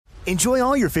Enjoy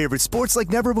all your favorite sports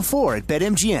like never before at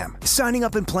BetMGM. Signing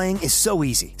up and playing is so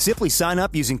easy. Simply sign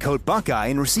up using code Buckeye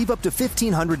and receive up to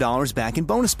 $1,500 back in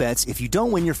bonus bets if you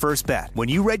don't win your first bet. When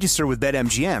you register with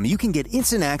BetMGM, you can get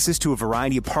instant access to a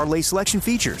variety of parlay selection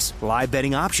features, live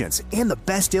betting options, and the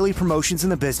best daily promotions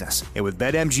in the business. And with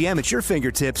BetMGM at your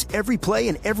fingertips, every play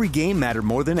and every game matter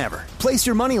more than ever. Place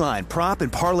your moneyline, prop,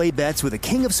 and parlay bets with the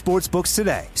king of sportsbooks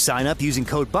today. Sign up using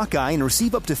code Buckeye and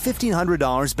receive up to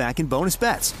 $1,500 back in bonus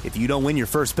bets if you don't win your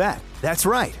first bet. That's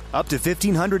right, up to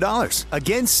 $1,500.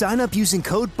 Again, sign up using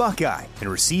code Buckeye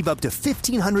and receive up to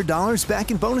 $1,500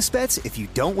 back in bonus bets if you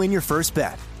don't win your first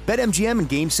bet. BetMGM and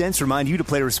GameSense remind you to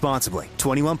play responsibly.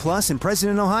 21 plus and present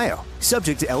in Ohio.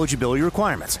 Subject to eligibility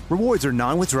requirements. Rewards are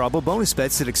non-withdrawable bonus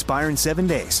bets that expire in 7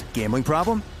 days. Gambling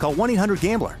problem? Call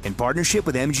 1-800-GAMBLER in partnership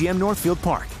with MGM Northfield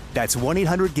Park. That's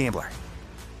 1-800-GAMBLER.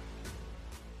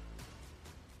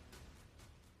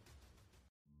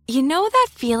 You know that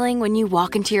feeling when you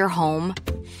walk into your home,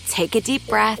 take a deep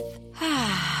breath,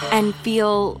 and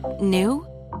feel new?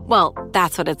 Well,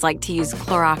 that's what it's like to use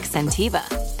Clorox Scentiva.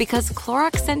 Because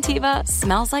Clorox Scentiva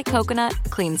smells like coconut,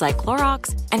 cleans like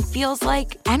Clorox, and feels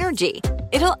like energy.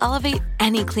 It'll elevate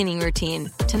any cleaning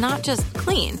routine to not just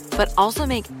clean, but also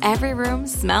make every room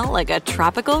smell like a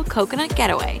tropical coconut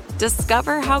getaway.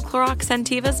 Discover how Clorox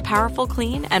Scentiva's powerful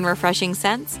clean and refreshing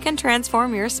scents can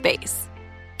transform your space.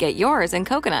 Get yours in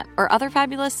coconut or other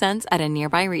fabulous scents at a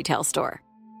nearby retail store.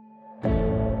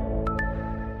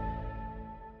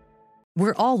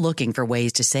 We're all looking for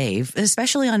ways to save,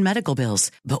 especially on medical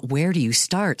bills. But where do you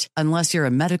start? Unless you're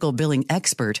a medical billing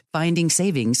expert, finding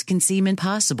savings can seem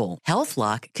impossible.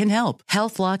 HealthLock can help.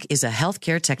 HealthLock is a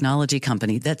healthcare technology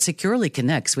company that securely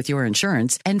connects with your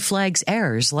insurance and flags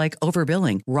errors like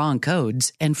overbilling, wrong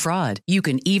codes, and fraud. You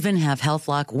can even have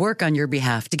HealthLock work on your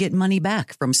behalf to get money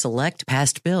back from select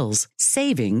past bills.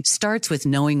 Saving starts with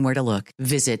knowing where to look.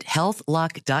 Visit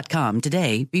healthlock.com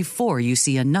today before you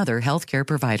see another healthcare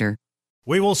provider.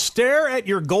 We will stare at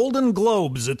your Golden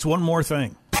Globes. It's one more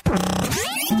thing.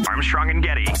 Armstrong and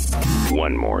Getty.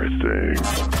 One more thing.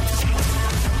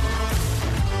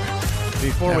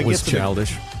 Before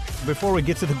we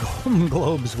get to the Golden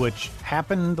Globes, which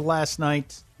happened last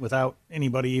night without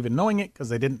anybody even knowing it because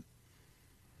they didn't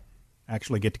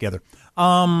actually get together.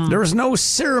 There was no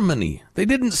ceremony. They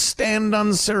didn't stand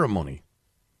on ceremony.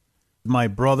 My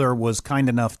brother was kind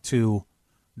enough to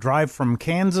drive from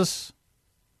Kansas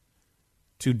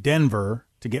to Denver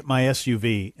to get my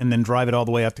SUV and then drive it all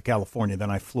the way out to California.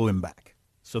 Then I flew him back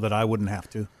so that I wouldn't have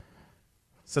to.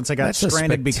 Since I got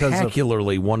stranded because of... That's a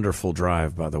spectacularly wonderful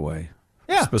drive, by the way.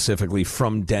 Yeah. Specifically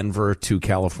from Denver to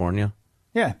California.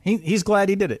 Yeah, he's glad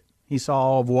he did it. He saw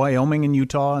all of Wyoming and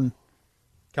Utah and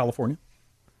California.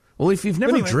 Well, if you've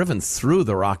never driven through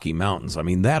the Rocky Mountains, I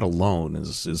mean, that alone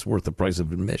is worth the price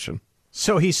of admission.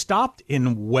 So he stopped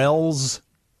in Wells,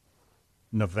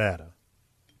 Nevada,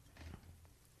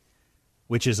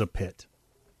 which is a pit.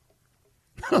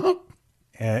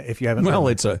 If you haven't,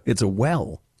 it's a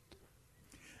well.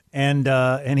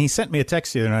 And he sent me a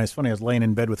text the other night. It's funny. I was laying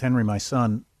in bed with Henry, my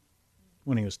son,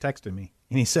 when he was texting me,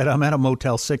 and he said, "I'm at a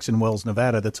Motel 6 in Wells,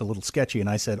 Nevada. That's a little sketchy." And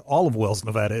I said, "All of Wells,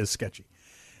 Nevada is sketchy."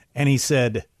 And he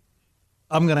said,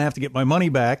 "I'm going to have to get my money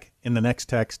back." In the next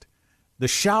text, "The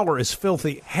shower is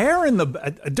filthy. Hair in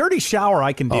a dirty shower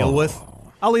I can deal with.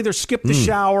 I'll either skip the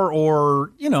shower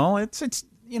or it's."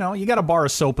 You got a bar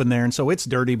of soap in there, and so it's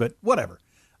dirty, but whatever.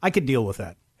 I could deal with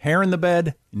that. Hair in the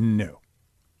bed? No.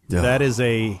 That is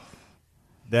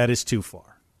too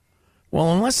far.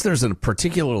 Well, unless there's a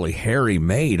particularly hairy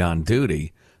maid on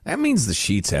duty, that means the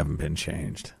sheets haven't been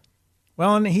changed.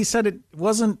 Well, and he said it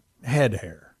wasn't head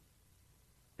hair.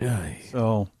 Aye.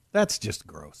 So that's just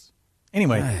gross.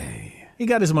 Anyway, he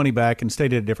got his money back and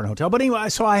stayed at a different hotel. But anyway,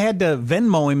 so I had to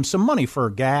Venmo him some money for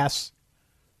gas,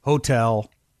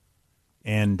 hotel,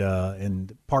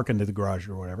 and park into the garage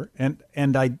or whatever.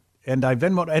 And I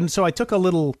Venmoed. And so I took a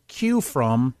little cue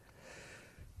from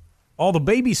all the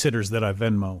babysitters that I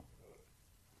Venmo.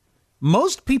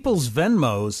 Most people's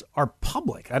Venmos are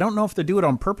public. I don't know if they do it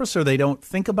on purpose or they don't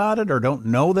think about it or don't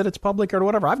know that it's public or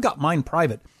whatever. I've got mine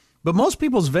private. But most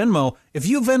people's Venmo, if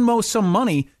you Venmo some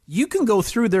money, you can go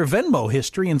through their Venmo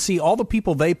history and see all the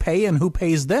people they pay and who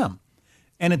pays them.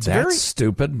 And it's very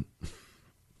stupid.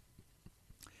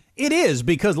 It is,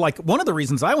 because like one of the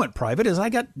reasons I went private is I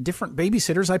got different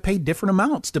babysitters. I pay different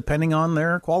amounts depending on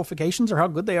their qualifications or how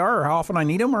good they are or how often I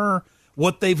need them or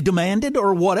what they've demanded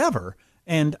or whatever.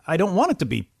 And I don't want it to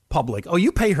be public. Oh,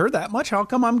 you pay her that much? How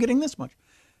come I'm getting this much?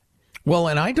 Well,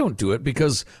 and I don't do it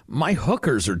because my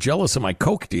hookers are jealous of my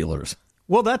Coke dealers.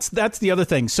 Well, that's the other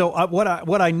thing. So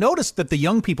what I noticed that the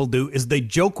young people do is they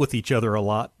joke with each other a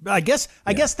lot. I guess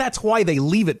that's why they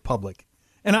leave it public.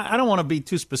 And I don't want to be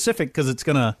too specific because it's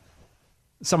gonna.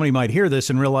 Somebody might hear this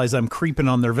and realize I'm creeping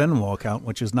on their Venmo account,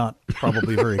 which is not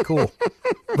probably very cool.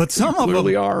 But some of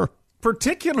them are,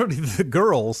 particularly the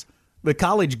girls, the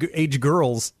college age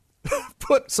girls,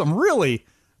 put some really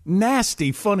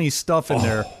nasty, funny stuff in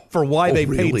there for why they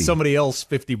paid somebody else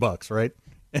 $50, right?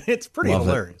 And it's pretty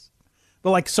hilarious.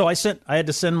 But so I had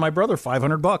to send my brother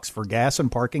 $500 for gas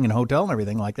and parking and hotel and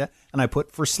everything like that, and I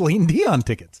put for Celine Dion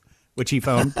tickets, which he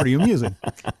found pretty amusing.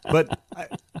 But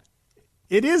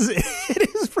it is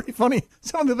pretty funny.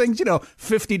 Some of the things,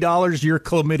 $50 your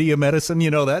chlamydia medicine,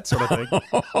 that sort of thing.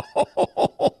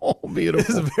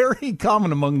 Beautiful. It's very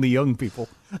common among the young people.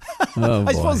 Oh,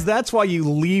 I suppose that's why you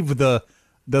leave the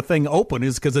thing open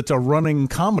is because it's a running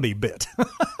comedy bit.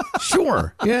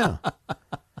 Sure, yeah.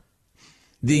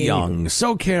 The young,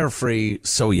 so carefree,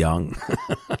 so young.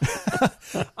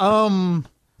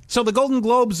 So the Golden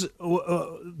Globes,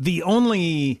 one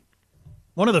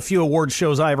of the few awards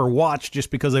shows I ever watched just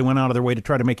because they went out of their way to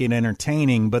try to make it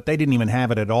entertaining, but they didn't even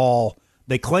have it at all.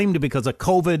 They claimed it because of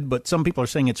COVID, but some people are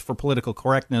saying it's for political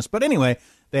correctness. But anyway,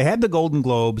 they had the Golden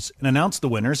Globes and announced the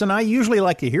winners, and I usually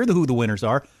like to hear who the winners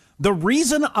are. The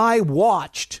reason I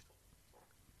watched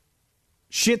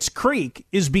Schitt's Creek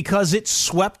is because it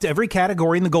swept every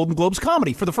category in the Golden Globes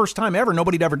comedy. For the first time ever,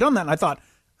 nobody had ever done that, and I thought,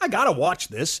 I got to watch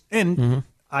this, and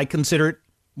I consider it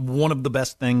one of the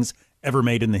best things ever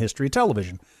made in the history of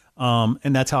television.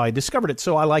 And that's how I discovered it.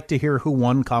 So I like to hear who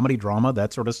won comedy, drama,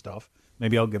 that sort of stuff.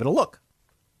 Maybe I'll give it a look.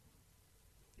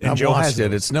 And Joe watched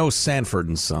it. It's no Sanford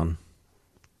and Son.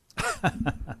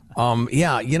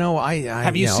 Yeah, I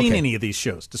have you seen any of these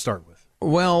shows to start with?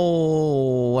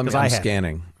 Well, I'm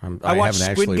scanning. I watched haven't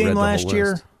Squid actually Game read the last whole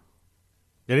year. list.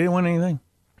 Did anyone win anything?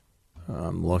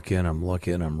 I'm looking,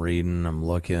 I'm reading, I'm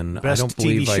looking. Best I don't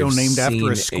believe TV show I've named seen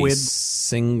after a squid?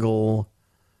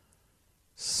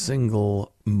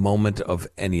 Single moment of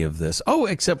any of this. Oh,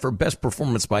 except for best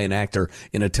performance by an actor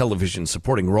in a television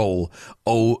supporting role,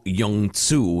 Oh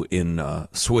Young-soo in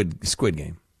Squid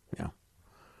Game. Yeah.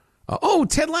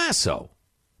 Ted Lasso.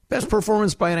 Best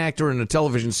performance by an actor in a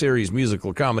television series,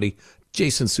 musical comedy,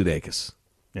 Jason Sudeikis.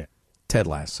 Yeah. Ted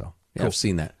Lasso. Yeah, cool. I've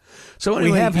seen that. So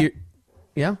anyway,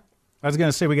 yeah? I was going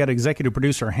to say we got executive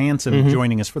producer Hanson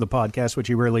joining us for the podcast, which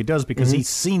he rarely does because he's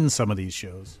seen some of these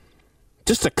shows.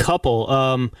 Just a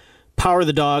couple. Power of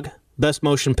the Dog, best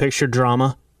motion picture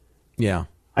drama. Yeah.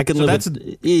 I could live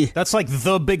it. That's like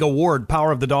the big award,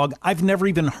 Power of the Dog. I've never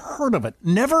even heard of it.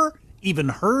 Never even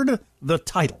heard the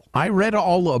title. I read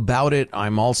all about it.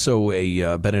 I'm also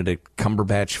a Benedict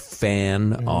Cumberbatch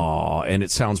fan, and it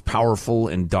sounds powerful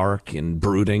and dark and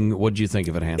brooding. What do you think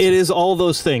of it, Hanson? It is all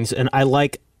those things, and I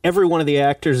like every one of the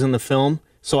actors in the film,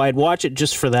 so I'd watch it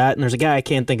just for that. And there's a guy, I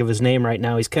can't think of his name right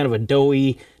now. He's kind of a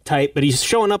doughy type, but he's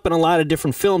showing up in a lot of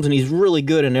different films, and he's really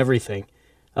good in everything.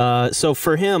 So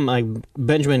for him,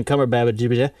 Benjamin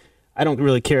Cumberbatch, I don't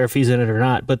really care if he's in it or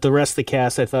not, but the rest of the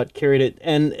cast I thought carried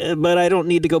it, but I don't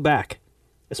need to go back.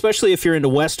 Especially if you're into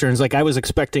Westerns, like I was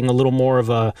expecting a little more of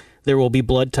a There Will Be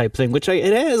Blood type thing, which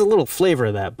it has a little flavor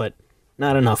of that, but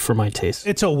not enough for my taste.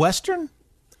 It's a Western?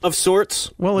 Of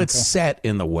sorts. Well, it's set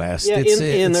in the West. Yeah,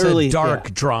 it's early, a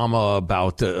dark drama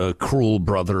about a cruel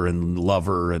brother and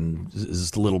lover and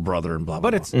his little brother and blah,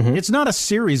 blah, blah. But it's not a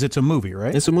series, it's a movie,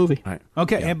 right? It's a movie. Right.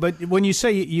 Okay, yeah. But when you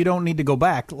say you don't need to go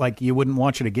back, like you wouldn't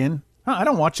watch it again? I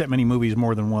don't watch that many movies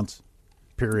more than once,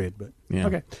 period. But yeah.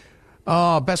 Okay.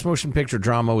 Best motion picture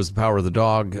drama was The Power of the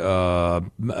Dog.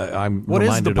 I'm what reminded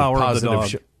is the power of the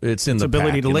dog? It's in the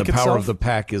ability pack. to lick the power itself? of the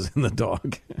pack is in the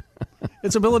dog.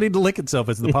 Its ability to lick itself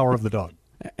is the power of the dog.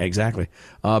 Exactly.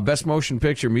 Best motion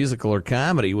picture, musical or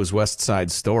comedy was West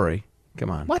Side Story.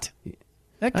 Come on. What?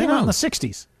 That came out in the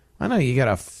 60s. I know. You got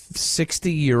a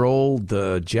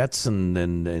 60-year-old Jets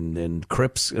and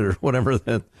Crips or whatever.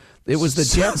 It was the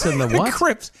Jets and the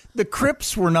what? The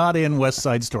Crips were not in West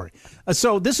Side Story.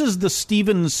 So this is the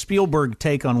Steven Spielberg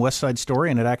take on West Side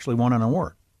Story, and it actually won an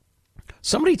award.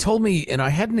 Somebody told me, and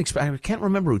I can't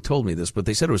remember who told me this, but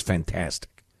they said it was fantastic.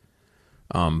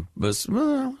 But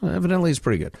evidently it's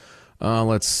pretty good.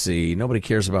 Let's see. Nobody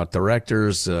cares about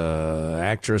directors.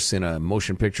 Actress in a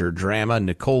motion picture drama,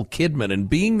 Nicole Kidman, and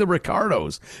Being the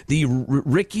Ricardos, the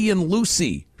Ricky and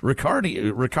Lucy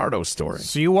Ricardo story.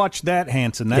 So you watched that,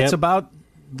 Hanson. That's about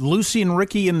Lucy and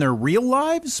Ricky in their real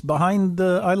lives behind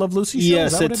the I Love Lucy show?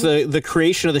 Yes, it's the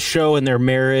creation of the show and their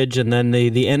marriage, and then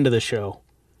the end of the show.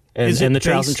 And the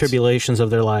trials and tribulations of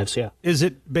their lives, yeah. Is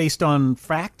it based on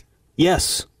fact?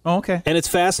 Yes. Oh, okay. And it's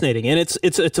fascinating, and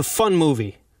it's a fun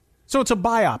movie. So it's a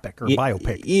biopic or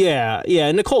biopic.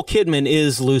 Yeah. Nicole Kidman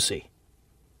is Lucy,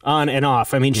 on and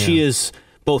off. I mean, she is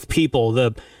both people,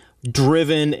 the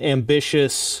driven,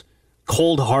 ambitious,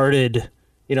 cold-hearted,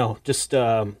 just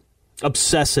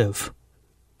obsessive.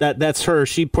 That's her.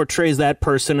 She portrays that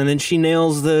person, and then she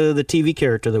nails the TV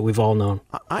character that we've all known.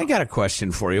 I got a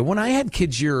question for you. When I had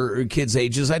kids your kids'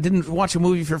 ages, I didn't watch a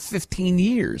movie for 15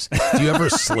 years. Do you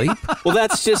ever sleep? Well,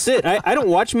 that's just it. I don't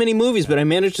watch many movies, but I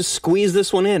managed to squeeze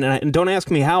this one in. And don't ask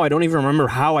me how. I don't even remember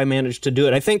how I managed to do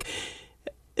it. I think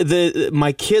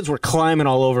my kids were climbing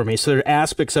all over me, so there are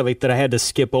aspects of it that I had to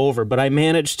skip over, but I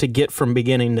managed to get from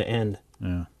beginning to end.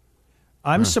 Yeah.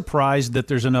 I'm surprised that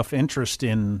there's enough interest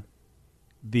in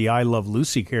the I Love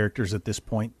Lucy characters at this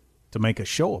point to make a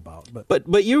show about.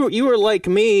 But you were like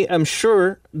me, I'm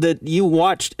sure, that you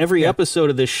watched every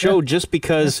episode of this show just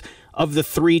because of the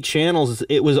 3 channels.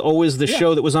 It was always the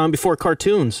show that was on before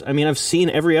cartoons. I mean, I've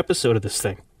seen every episode of this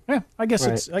thing. Yeah, I guess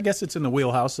it's in the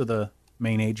wheelhouse of the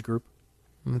main age group.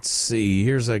 Let's see.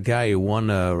 Here's a guy who won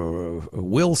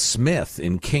Will Smith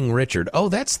in King Richard. Oh,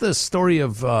 that's the story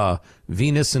of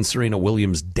Venus and Serena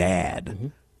Williams' dad. Mm-hmm.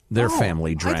 Their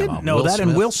family drama. I didn't know that. Smith.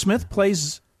 And Will Smith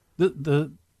plays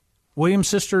the Williams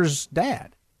sisters'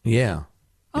 dad. Yeah.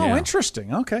 Oh,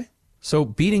 interesting. Okay. So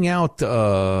beating out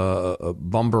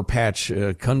Bumper Patch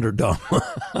Cunderdum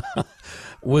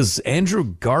was Andrew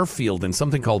Garfield in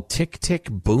something called Tick Tick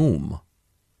Boom.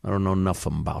 I don't know enough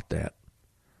about that.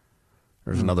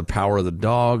 There's another Power of the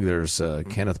Dog. There's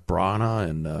Kenneth Branagh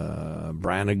and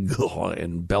Branagh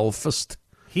in Belfast.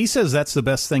 He says that's the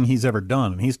best thing he's ever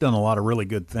done, and he's done a lot of really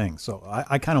good things. So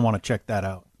I kind of want to check that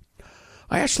out.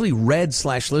 I actually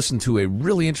read/listened to a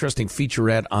really interesting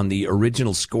featurette on the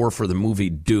original score for the movie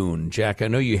Dune. Jack, I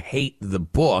know you hate the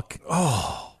book.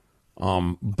 Oh,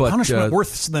 but punishment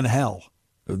worse than hell.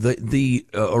 The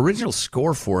original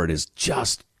score for it is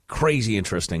just crazy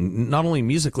interesting, not only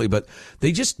musically, but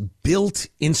they just built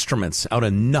instruments out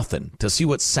of nothing to see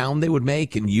what sound they would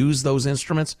make and use those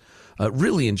instruments.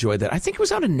 Really enjoyed that. I think it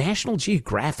was out of National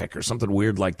Geographic or something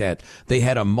weird like that. They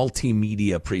had a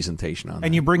multimedia presentation on that.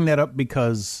 And you bring that up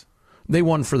because? They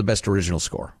won for the best original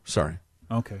score. Sorry.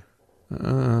 Okay.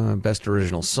 Best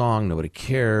original song, nobody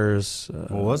cares.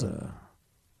 What was it?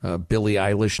 Billie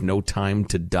Eilish, No Time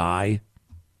to Die.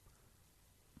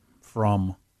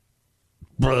 From?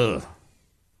 I don't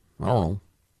know.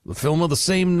 The film of the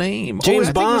same name.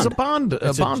 James Bond. It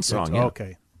was a Bond song. Yeah.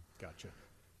 Okay. Gotcha.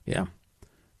 Yeah.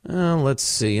 Let's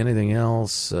see. Anything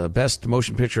else? Best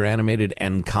motion picture animated,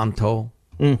 Encanto.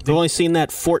 I've only seen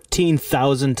that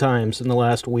 14,000 times in the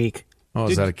last week. Oh,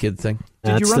 is that a kid thing?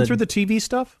 Did you run through the TV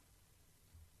stuff?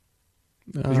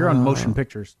 Because you're on motion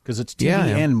pictures. Because it's TV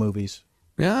and movies.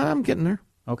 Yeah, I'm getting there.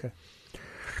 Okay.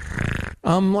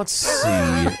 Let's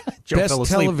see. Best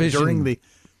television during the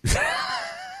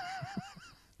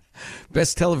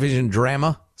best television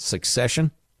drama,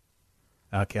 Succession.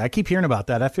 Okay, I keep hearing about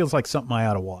that. That feels like something I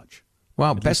ought to watch.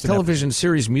 Wow, best television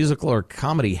series, musical, or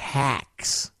comedy,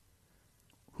 Hacks.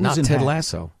 Not Ted Hacks?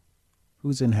 Lasso.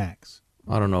 Who's in Hacks?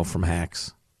 I don't know from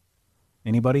Hacks.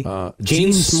 Anybody?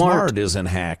 Jean Smart is in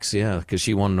Hacks, yeah, because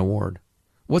she won an award.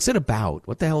 What's it about?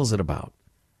 What the hell is it about?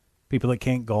 People that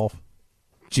can't golf.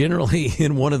 Generally,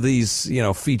 in one of these,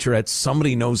 featurettes,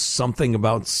 somebody knows something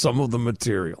about some of the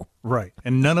material. Right,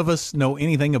 and none of us know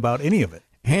anything about any of it.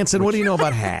 Hanson, what do you know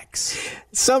about Hacks?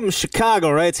 Something Chicago,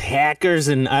 right? It's hackers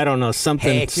and I don't know,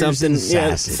 something.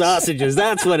 Sausages.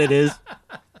 That's what it is.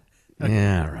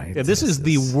 Yeah, right. Yeah, this is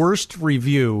the worst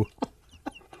review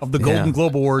of the Golden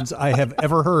Globe Awards I have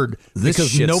ever heard. This because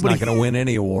shit's nobody, not going to win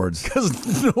any awards.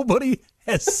 Because nobody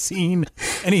has seen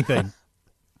anything.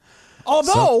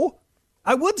 Although,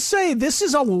 I would say this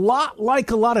is a lot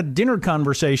like a lot of dinner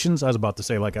conversations. I was about to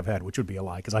say like I've had, which would be a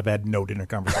lie because I've had no dinner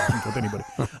conversations with anybody.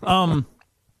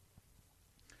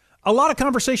 A lot of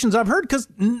conversations I've heard because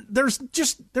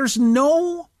there's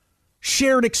no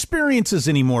shared experiences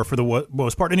anymore for the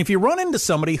most part. And if you run into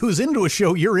somebody who's into a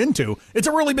show you're into, it's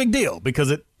a really big deal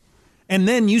and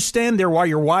then you stand there while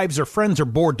your wives or friends are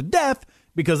bored to death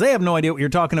because they have no idea what you're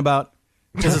talking about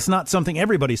because it's not something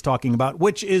everybody's talking about,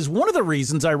 which is one of the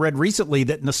reasons I read recently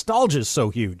that nostalgia is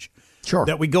so huge. Sure.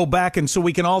 That we go back and so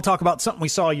we can all talk about something we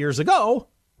saw years ago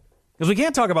because we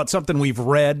can't talk about something we've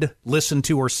read, listened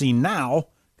to, or seen now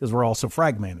because we're all so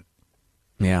fragmented.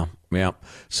 Yeah.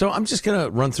 So I'm just going to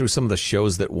run through some of the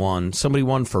shows that won. Somebody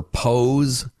won for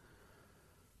Pose.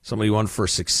 Somebody won for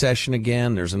Succession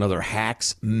again. There's another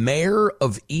Hacks. Mayor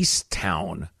of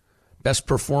Easttown. Best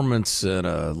performance in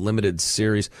a limited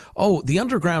series. Oh, The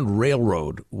Underground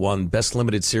Railroad won Best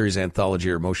Limited Series Anthology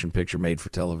or Motion Picture Made for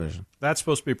Television. That's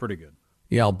supposed to be pretty good.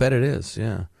 Yeah, I'll bet it is,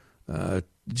 yeah.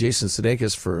 Jason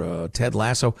Sudeikis for Ted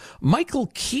Lasso.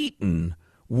 Michael Keaton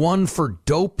won for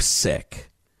Dope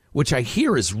Sick, which I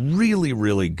hear is really,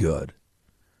 really good.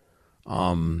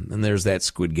 And there's that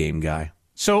Squid Game guy.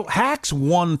 So Hacks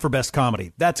won for Best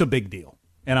Comedy. That's a big deal.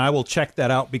 And I will check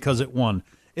that out because it won.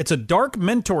 It's a dark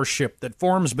mentorship that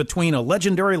forms between a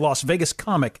legendary Las Vegas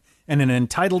comic and an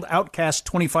entitled outcast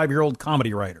 25-year-old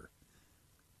comedy writer.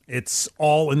 It's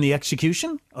all in the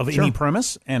execution of any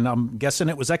premise, and I'm guessing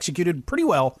it was executed pretty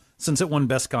well since it won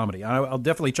Best Comedy. I'll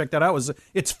definitely check that out. It was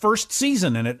its first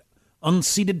season, and it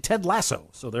unseated Ted Lasso.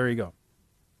 So there you go.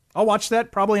 I'll watch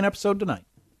that, probably an episode tonight.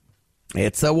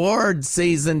 It's award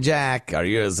season, Jack. Are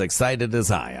you as excited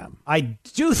as I am? I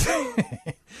do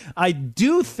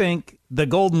think the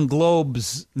Golden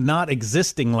Globes not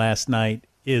existing last night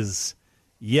is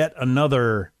yet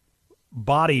another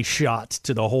body shot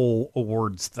to the whole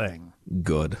awards thing.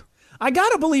 Good. I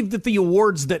gotta believe that the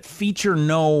awards that feature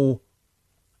no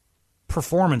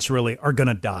performance really are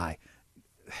gonna die.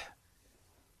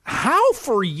 How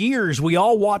for years we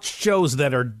all watched shows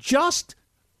that are just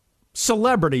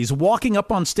celebrities walking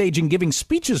up on stage and giving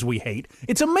speeches we hate.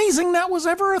 It's amazing that was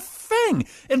ever a thing.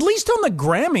 At least on the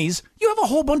Grammys, you have a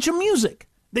whole bunch of music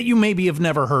that you maybe have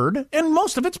never heard, and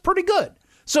most of it's pretty good.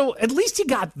 So at least you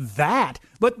got that.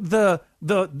 But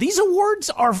these awards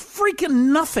are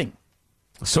freaking nothing.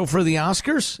 So for the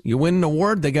Oscars, you win an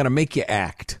award, they got to make you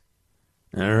act.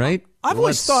 All right? I've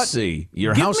always thought... see.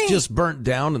 Your house just burnt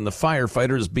down and the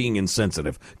firefighter is being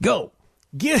insensitive. Go.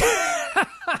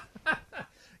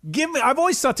 I've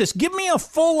always thought this. Give me a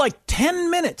full,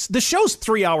 10 minutes. The show's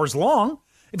 3 hours long.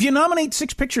 If you nominate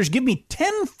 6 pictures, give me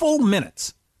 10 full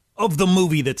minutes of the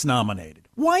movie that's nominated.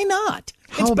 Why not?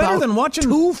 It's better than watching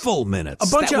 2 full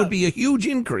minutes. That would be a huge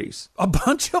increase. A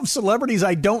bunch of celebrities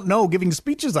I don't know giving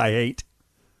speeches I hate.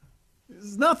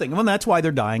 It's nothing. Well, that's why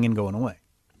they're dying and going away.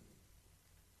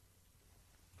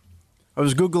 I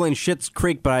was Googling Schitt's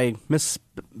Creek, but I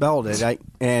misspelled it.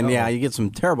 You get some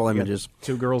terrible images.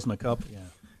 2 girls in a cup,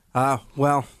 yeah.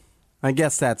 Well, I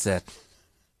guess that's it.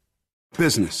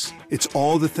 Business. It's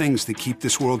all the things that keep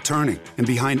this world turning. And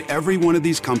behind every one of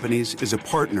these companies is a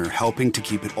partner helping to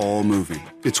keep it all moving.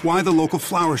 It's why the local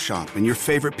flower shop and your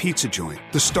favorite pizza joint,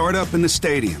 the startup and the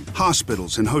stadium,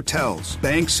 hospitals and hotels,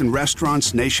 banks and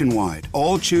restaurants nationwide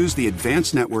all choose the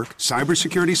advanced network,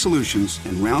 cybersecurity solutions,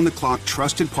 and round-the-clock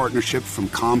trusted partnership from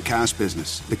Comcast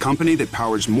Business, the company that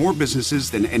powers more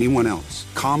businesses than anyone else.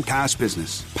 Comcast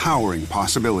Business, powering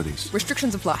possibilities.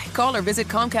 Restrictions apply. Call or visit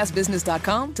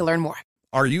ComcastBusiness.com to learn more.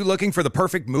 Are you looking for the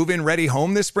perfect move-in ready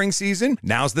home this spring season?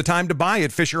 Now's the time to buy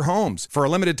at Fisher Homes. For a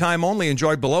limited time only,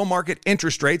 enjoy below-market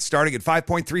interest rates starting at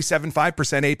 5.375%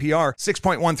 APR,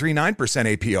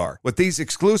 6.139% APR. With these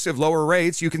exclusive lower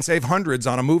rates, you can save hundreds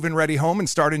on a move-in ready home and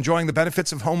start enjoying the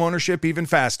benefits of home ownership even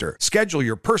faster. Schedule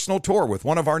your personal tour with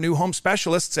one of our new home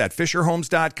specialists at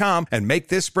FisherHomes.com and make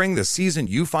this spring the season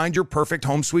you find your perfect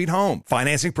home sweet home.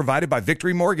 Financing provided by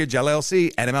Victory Mortgage,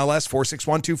 LLC, NMLS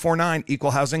 461249,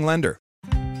 Equal Housing Lender.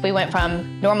 We went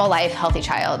from normal life, healthy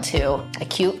child to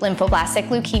acute lymphoblastic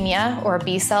leukemia, or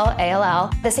B-cell ALL.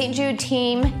 The St. Jude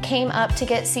team came up to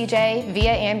get CJ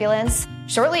via ambulance.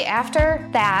 Shortly after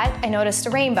that, I noticed a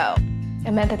rainbow.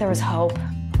 It meant that there was hope.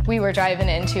 We were driving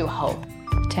into hope.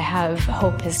 To have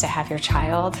hope is to have your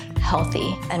child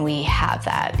healthy, and we have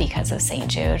that because of St.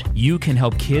 Jude. You can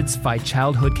help kids fight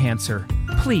childhood cancer.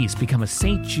 Please become a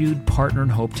St. Jude Partner in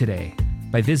Hope today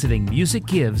by visiting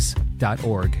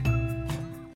musicgives.org.